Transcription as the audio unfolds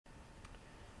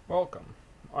Welcome,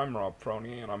 I'm Rob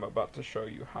Froney, and I'm about to show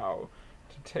you how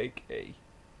to take a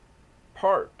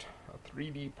part, a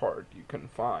 3D part you can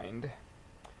find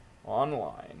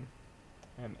online,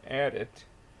 and add it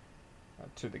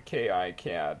to the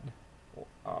Kicad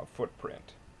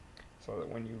footprint, so that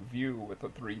when you view with a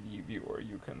 3D viewer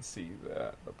you can see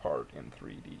the part in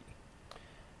 3D.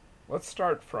 Let's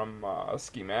start from a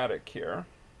schematic here.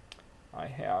 I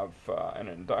have an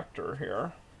inductor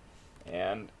here,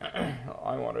 and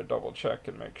I want to double check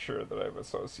and make sure that I've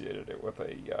associated it with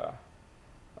a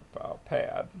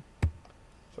pad.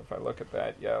 So if I look at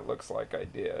that, yeah, it looks like I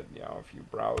did. You know, if you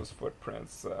browse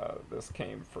footprints, this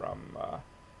came from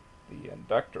the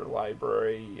inductor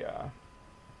library,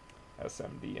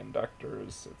 SMD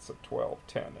inductors. It's a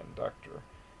 1210 inductor.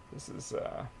 This is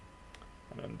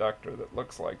an inductor that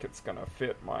looks like it's going to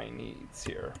fit my needs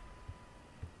here.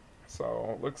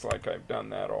 So it looks like I've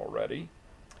done that already.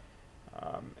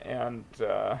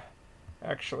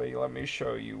 Actually, let me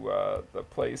show you the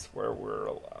place where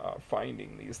we're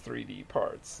finding these 3D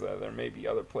parts. There may be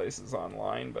other places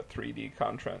online, but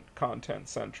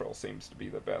 3DContentCetnral seems to be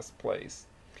the best place.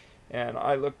 And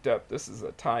I looked up, this is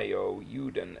a Tayo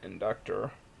Yuden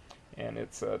inductor, and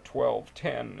it's a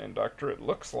 1210 inductor. It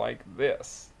looks like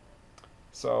this.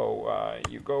 So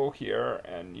you go here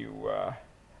and you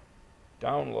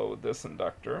download this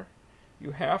inductor.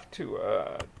 You have to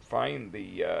find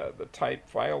the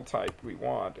file type we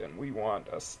want, and we want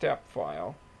a step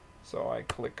file. So I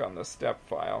click on the step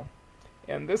file,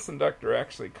 and this inductor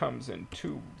actually comes in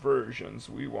two versions.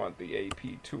 We want the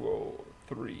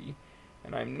AP203,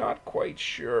 and I'm not quite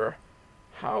sure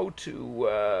how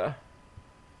to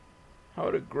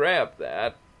grab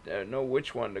that. Know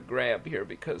which one to grab here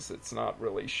because it's not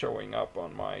really showing up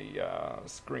on my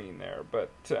screen there,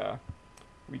 but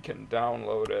we can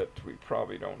download it. We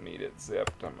probably don't need it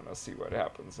zipped. I'm going to see what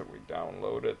happens if we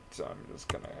download it. I'm just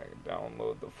going to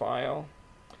download the file.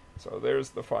 So there's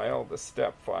the file, the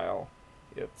step file.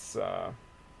 It's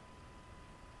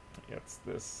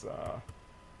this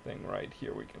thing right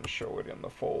here. We can show it in the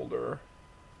folder.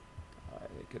 I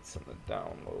think it's in the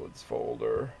downloads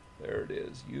folder. There it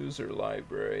is, user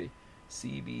library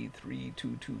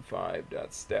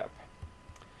cb3225.step.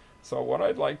 So what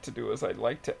I'd like to do is I'd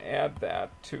like to add that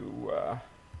to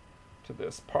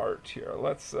this part here.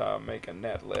 Let's make a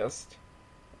net list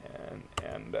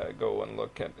and go and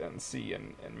look at and see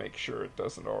and make sure it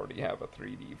doesn't already have a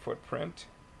 3D footprint,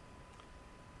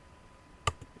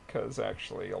 because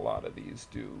actually a lot of these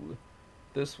do.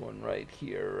 This one right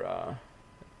here, I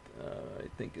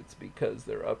think it's because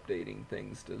they're updating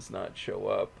things, does not show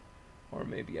up. Or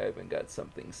maybe I haven't got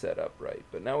something set up right.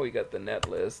 But now we got the net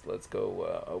list. Let's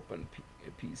go open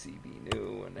PCB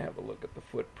new and have a look at the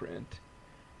footprint.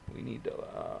 We need to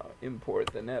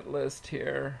import the net list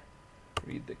here.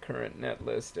 Read the current net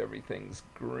list. Everything's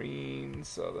green,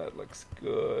 so that looks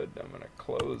good. I'm going to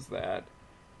close that.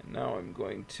 And now I'm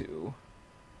going to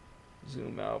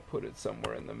zoom out, put it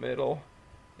somewhere in the middle.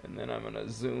 And then I'm going to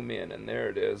zoom in, and there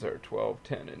it is, our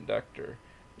 1210 inductor.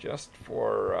 Just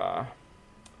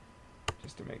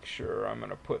to make sure, I'm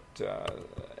going to put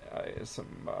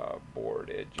some board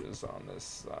edges on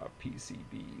this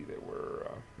PCB that we're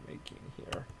making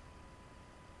here.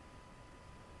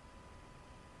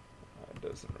 It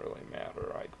doesn't really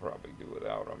matter. I could probably do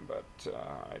without them, but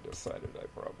I decided I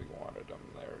probably wanted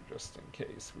them there just in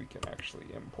case. We can actually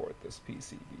import this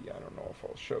PCB. I don't know if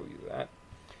I'll show you that.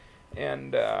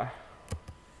 And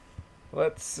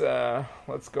let's go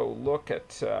look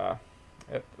at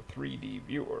the 3D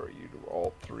viewer. You do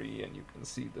Alt 3 and you can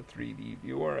see the 3D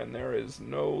viewer, and there is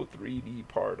no 3D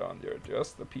part on there,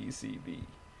 just the PCB.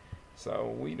 So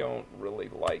we don't really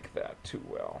like that too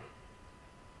well.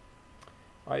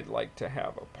 I'd like to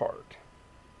have a part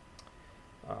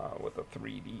with a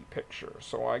 3D picture.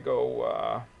 So I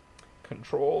go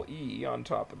Control E on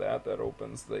top of that. That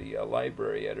opens the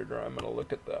library editor. I'm going to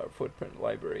look at the footprint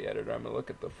library editor. I'm going to look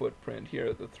at the footprint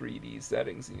here, the 3D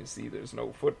settings, and you see there's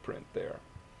no footprint there.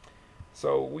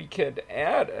 So we could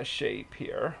add a shape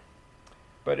here,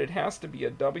 but it has to be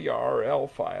a WRL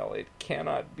file. It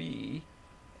cannot be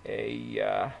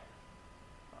a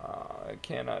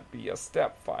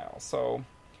step file. So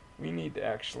we need to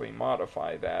actually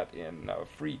modify that in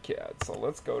FreeCAD. So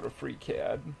let's go to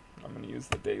FreeCAD. I'm going to use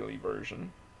the daily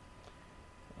version,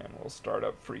 and we'll start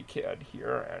up FreeCAD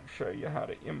here and show you how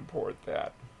to import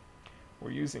that.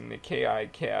 We're using the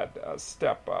Kicad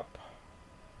StepUp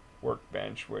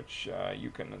Workbench, which you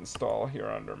can install here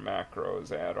under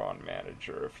Macros Add-on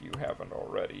Manager if you haven't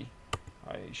already.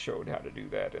 I showed how to do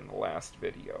that in the last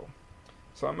video.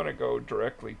 So I'm going to go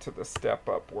directly to the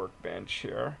StepUp Workbench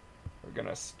here. we're going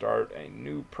to start a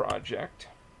new project,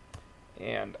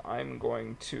 and I'm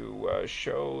going to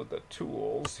show the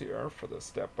tools here for the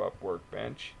StepUp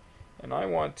Workbench, and I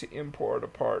want to import a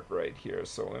part right here,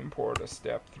 so import a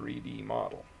Step 3D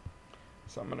model.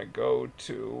 So I'm going to go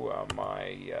to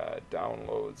my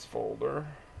downloads folder.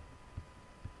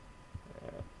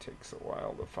 It takes a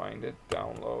while to find it.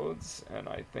 Downloads, and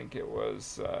I think it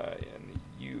was in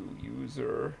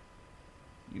user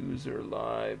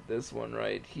live, this one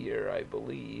right here, I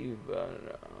believe.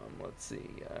 Let's see,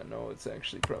 no, it's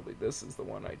actually probably this is the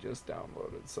one I just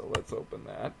downloaded, so let's open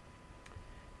that.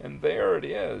 And there it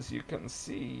is. You can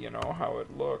see, you know, how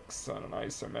it looks on an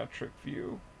isometric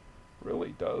view.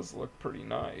 Really does look pretty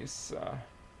nice.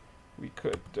 We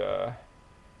could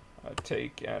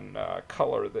take and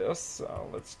color this.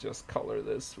 Let's just color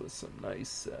this with some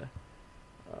nice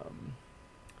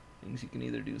things. You can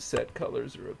either do set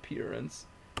colors or appearance.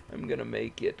 I'm gonna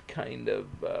make it kind of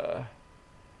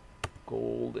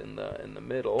gold in the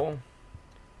middle,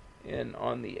 and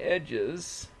on the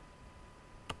edges,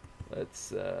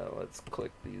 let's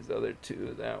click these other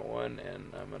two, that one,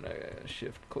 and I'm gonna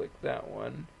shift click that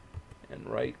one, and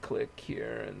right click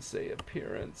here and say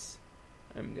appearance.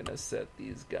 I'm gonna set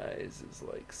these guys as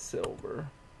like silver.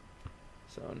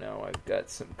 So now I've got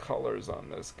some colors on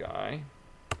this guy.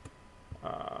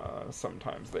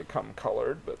 Sometimes they come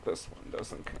colored, but this one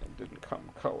didn't come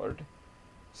colored.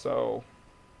 So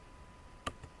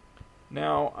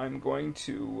now I'm going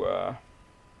to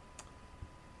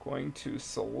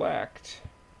select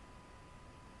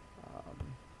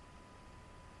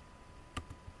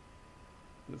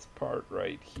this part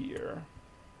right here,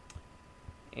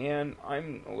 and I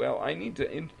need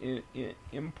to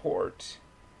import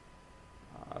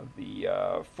the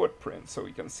footprint so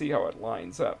we can see how it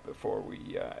lines up before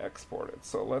we export it.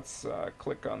 So let's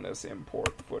click on this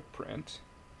import footprint,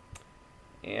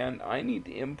 and I need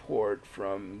to import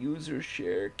from user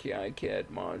share Kicad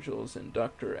modules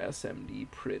inductor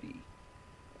SMD pretty,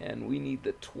 and we need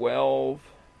the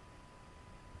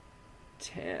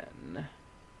 1210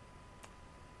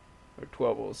 or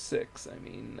 1206, I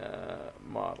mean,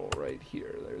 model right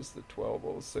here. There's the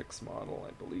 1206 model.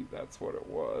 I believe that's what it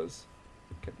was.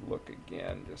 Could look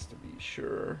again just to be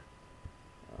sure.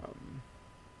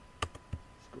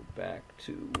 Let's go back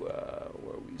to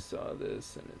where we saw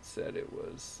this, and it said it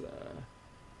was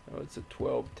no, it's a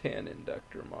 1210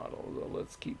 inductor model. So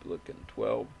let's keep looking.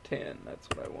 1210, that's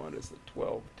what I want, is the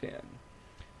 1210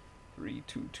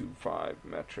 3225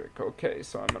 metric. Okay,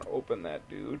 so I'm going to open that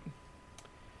dude.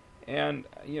 And,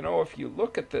 you know, if you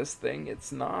look at this thing,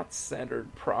 it's not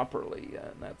centered properly,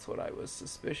 and that's what I was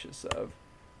suspicious of.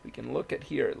 We can look at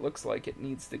here, it looks like it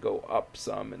needs to go up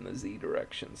some in the Z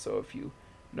direction. So if you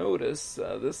notice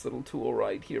this little tool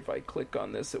right here, if I click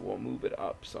on this, it will move it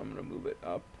up. So I'm going to move it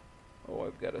up. Oh,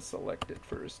 I've got to select it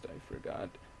first, I forgot.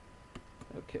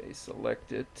 Okay,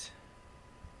 select it.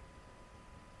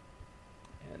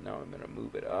 And now I'm going to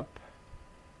move it up.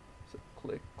 So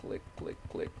click, click, click,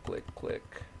 click, click,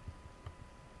 click.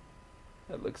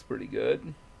 That looks pretty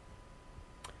good.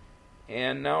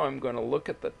 And now I'm going to look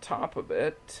at the top of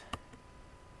it.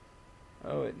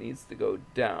 Oh, it needs to go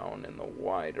down in the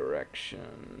Y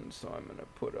direction. So I'm going to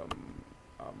put a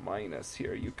minus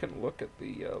here. You can look at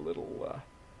the little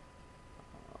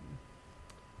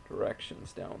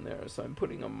directions down there. So I'm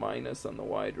putting a minus on the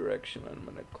Y direction. I'm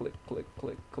going to click, click,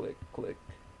 click, click, click.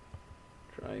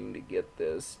 Trying to get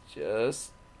this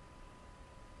just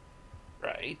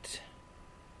right.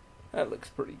 That looks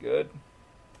pretty good.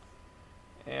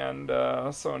 And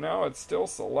so now it's still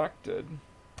selected.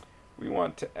 We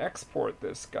want to export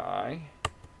this guy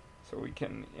so we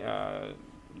can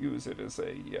use it as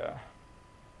a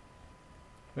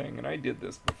thing. And I did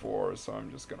this before, so I'm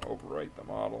just going to overwrite the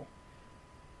model.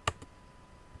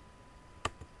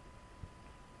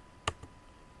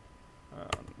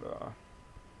 And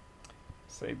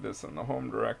save this in the home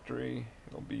directory.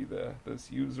 It'll be this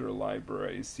user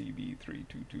library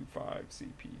CB3225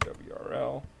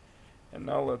 CPWRL. And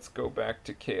now let's go back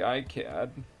to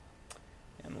Kicad,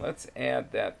 and let's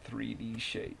add that 3D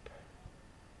shape.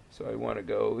 So I want to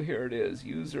go, here it is,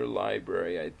 user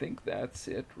library. I think that's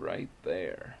it right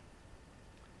there.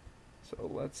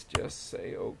 So let's just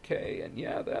say OK, and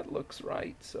yeah, that looks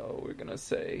right. So we're going to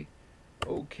say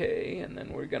OK, and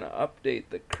then we're going to update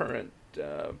the current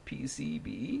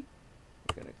PCB.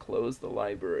 I'm going to close the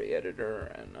library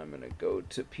editor, and I'm going to go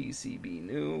to PCB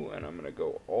new, and I'm going to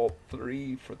go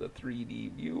Alt-3 for the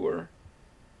 3D viewer,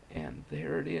 and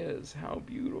there it is. How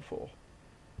beautiful.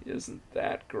 Isn't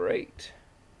that great?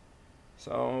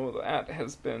 So that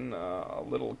has been a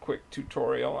little quick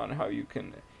tutorial on how you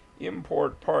can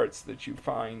import parts that you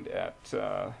find at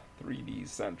 3D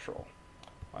Central.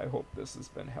 I hope this has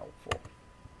been helpful.